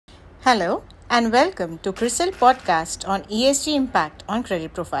Hello and welcome to CRISIL podcast on ESG impact on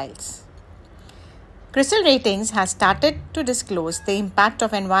credit profiles. CRISIL Ratings has started to disclose the impact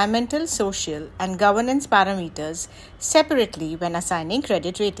of environmental, social and governance parameters separately when assigning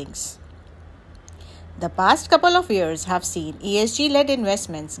credit ratings. The past couple of years have seen ESG-led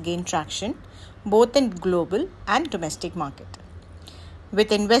investments gain traction both in global and domestic market.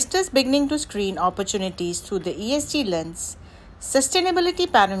 With investors beginning to screen opportunities through the ESG lens, sustainability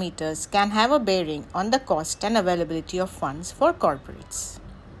parameters can have a bearing on the cost and availability of funds for corporates.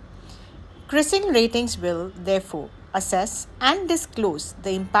 CRISIL Ratings will, therefore, assess and disclose the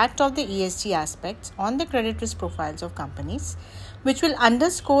impact of the ESG aspects on the credit risk profiles of companies, which will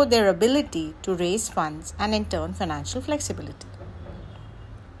underscore their ability to raise funds and in turn financial flexibility.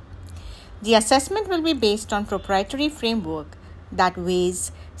 The assessment will be based on proprietary framework that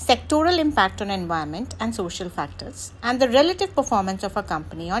weighs sectoral impact on environment and social factors and the relative performance of a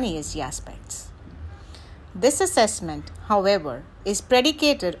company on ESG aspects. This assessment, however, is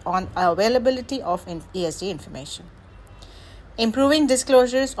predicated on availability of ESG information. Improving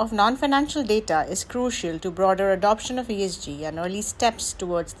disclosures of non-financial data is crucial to broader adoption of ESG, and early steps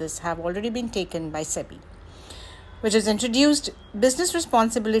towards this have already been taken by SEBI, which has introduced Business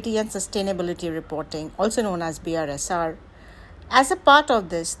Responsibility and Sustainability Reporting, also known as BRSR. As a part of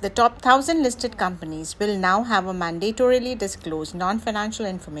this, the top 1,000 listed companies will now have a mandatorily disclosed non-financial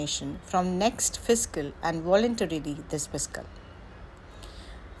information from next fiscal and voluntarily this fiscal.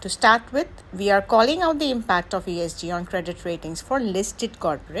 To start with, we are calling out the impact of ESG on credit ratings for listed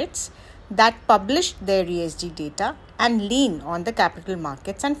corporates that publish their ESG data and lean on the capital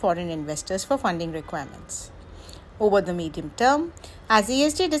markets and foreign investors for funding requirements. Over the medium term, as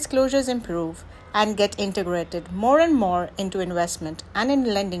ESG disclosures improve and get integrated more and more into investment and in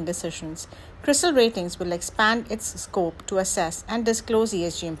lending decisions, CRISIL Ratings will expand its scope to assess and disclose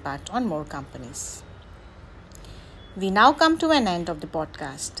ESG impact on more companies. We now come to an end of the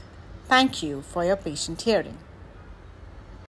podcast. Thank you for your patient hearing.